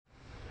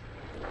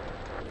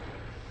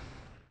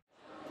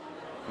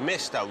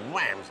Mr.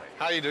 Ramsay.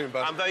 How you doing,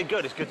 bud? I'm very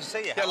good. It's good to see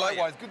you. Yeah, How are you?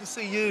 likewise. Good to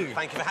see you.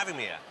 Thank you for having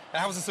me here.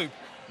 How's the soup?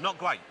 Not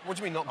great. What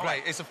do you mean not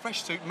great? It's a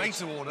fresh soup, made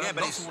to order. Yeah,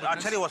 but I'll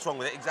tell you what's wrong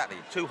with it. Exactly.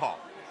 Too hot.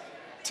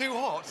 Too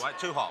hot? Right,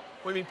 too hot.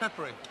 What do you mean,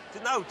 peppery?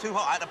 No, too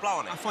hot. I had to blow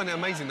on it. I find it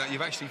amazing that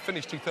you've actually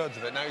finished 2/3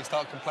 of it. Now you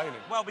start complaining.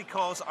 Well,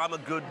 because I'm a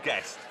good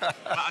guest. But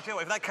I tell you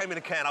what, if that came in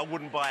a can, I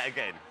wouldn't buy it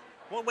again.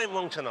 What went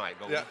wrong tonight,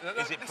 Gordon?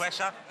 Yeah, is it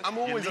pressure? I'm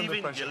always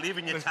under pressure. You're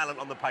leaving your talent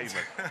on the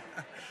pavement.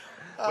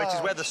 Which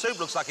is where the soup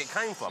looks like it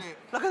came from.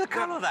 Look at the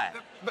colour of that.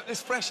 But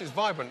this fresh is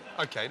vibrant.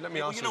 OK, let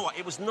me ask you. You know what?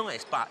 It was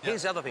nice, but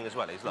here's the other thing as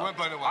well. Is, look, weren't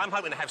blown away. I'm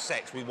hoping to have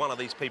sex with one of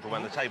these people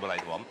around the table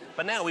later on,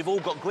 but now we've all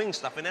got green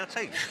stuff in our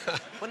teeth.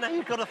 Well, now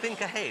you've got to think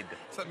ahead.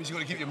 So that means you've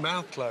got to keep your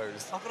mouth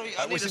closed. I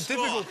need which a is straw.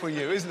 difficult for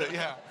you, isn't it?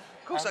 Yeah.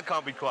 Of course I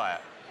can't be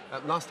quiet.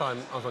 Last time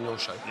I was on your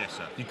show. Yes,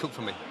 sir. You cooked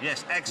for me.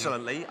 Yes,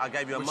 excellently. I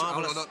gave you a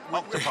marvellous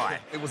octopi.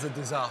 It was a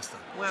disaster.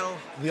 Well...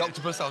 The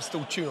octopus, I was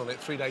still chewing on it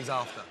 3 days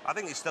after. I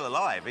think it's still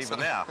alive, even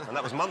now, and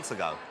that was months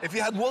ago. If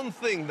you had one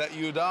thing that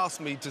you'd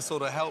ask me to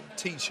sort of help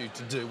teach you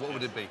to do, what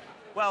would it be?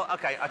 Well,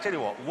 OK, I tell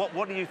you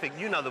what do you think?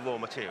 You know the raw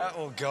material.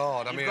 Oh,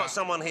 God, You've got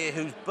someone here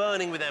who's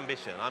burning with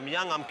ambition. I'm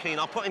young, I'm keen,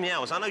 I'll put in the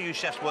hours. I know you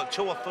chefs work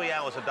 2 or 3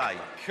 hours a day.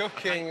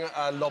 Cooking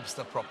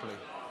lobster properly.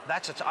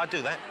 I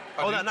do that.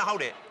 No,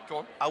 hold it. Go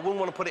on. I wouldn't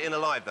want to put it in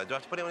alive, though. Do I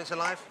have to put it when it's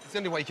alive? It's the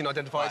only way you can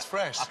identify it's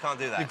fresh. I can't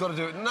do that. You've got to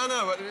do it.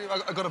 No,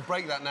 I've got to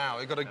break that now.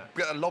 You've got to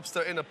get a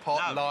lobster in a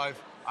pot live.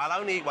 I'll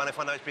only eat one if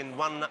I know it's been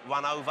run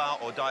over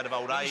or died of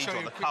old age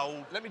or the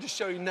cold. Let me just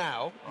show you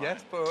now,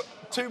 yes, for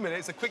 2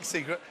 minutes, a quick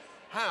secret,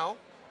 how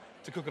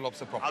to cook a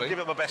lobster properly. I'll give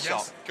it my best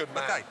shot. Good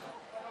man.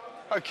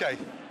 OK. OK.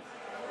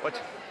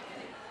 What?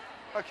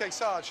 OK,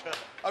 Sarge,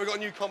 I've got a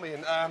new commie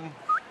in.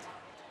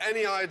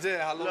 Any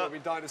idea how long I've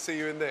been dying to see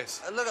you in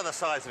this? Look at the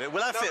size of it.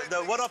 Will that fit?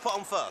 What do I put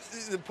on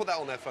first? Put that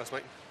on there first,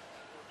 mate.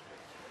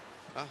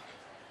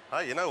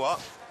 Hey, you know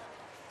what?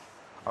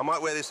 I might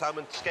wear this home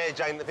and scare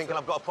Jane into thinking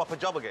I've got a proper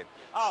job again.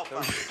 Oh,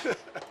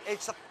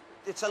 it's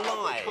a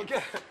lie.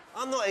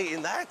 I'm not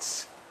eating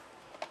that.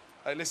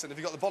 Hey, listen, if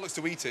you've got the bollocks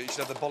to eat it, you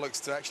should have the bollocks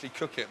to actually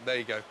cook it. There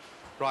you go.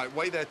 Right,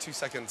 wait there 2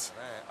 seconds.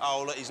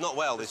 Oh, look, he's not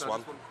well, this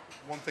one.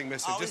 One thing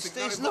missing. Oh, just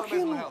it's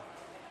looking...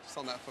 Just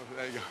on that,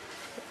 there you go.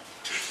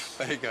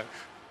 There you go.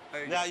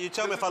 Now, you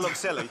tell me if I look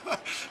silly.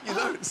 You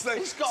don't.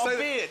 He's got a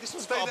beard. This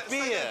one's got a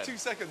beard. Stay there 2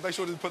 seconds. Make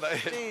sure to put that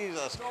in.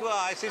 Jesus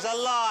Christ, he's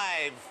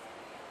alive.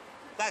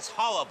 That's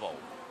horrible.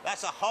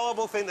 That's a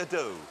horrible thing to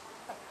do.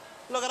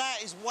 Look at that,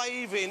 he's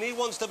waving. He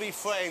wants to be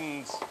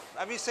friends.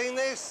 Have you seen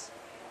this?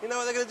 You know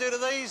what they're going to do to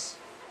these?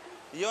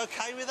 Are you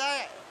OK with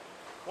that?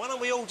 Why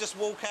don't we all just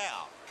walk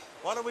out?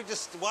 Why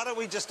don't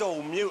we just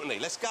all mutiny?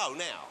 Let's go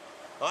now.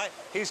 All right?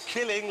 He's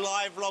killing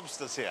live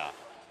lobsters here.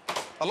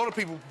 A lot of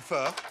people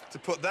prefer to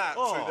put that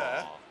through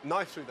there,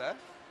 knife through there,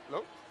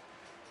 look,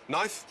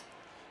 knife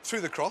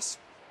through the cross,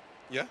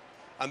 yeah,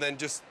 and then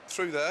just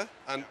through there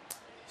and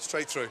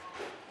straight through.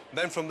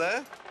 Then from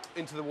there,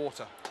 into the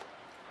water.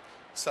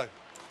 So,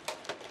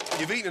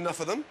 you've eaten enough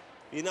of them.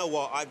 You know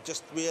what? I've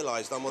just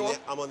realised I'm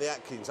on the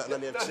Atkins. I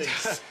only have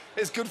cheese.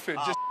 It's good food.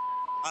 Just.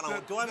 I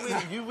don't. Do I really?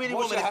 You really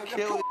want me to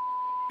kill?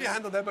 Your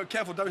hand on there, but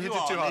careful, don't hit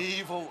it too hard.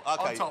 Evil.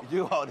 Okay.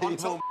 You are an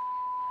evil.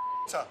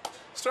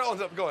 Straight on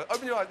top. Go on.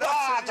 Open your eyes.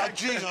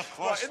 Jesus Christ!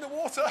 Right, in the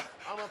water.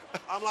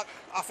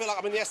 I feel like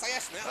I'm in the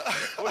SAS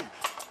now.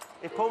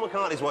 If Paul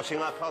McCartney's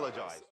watching, I apologise.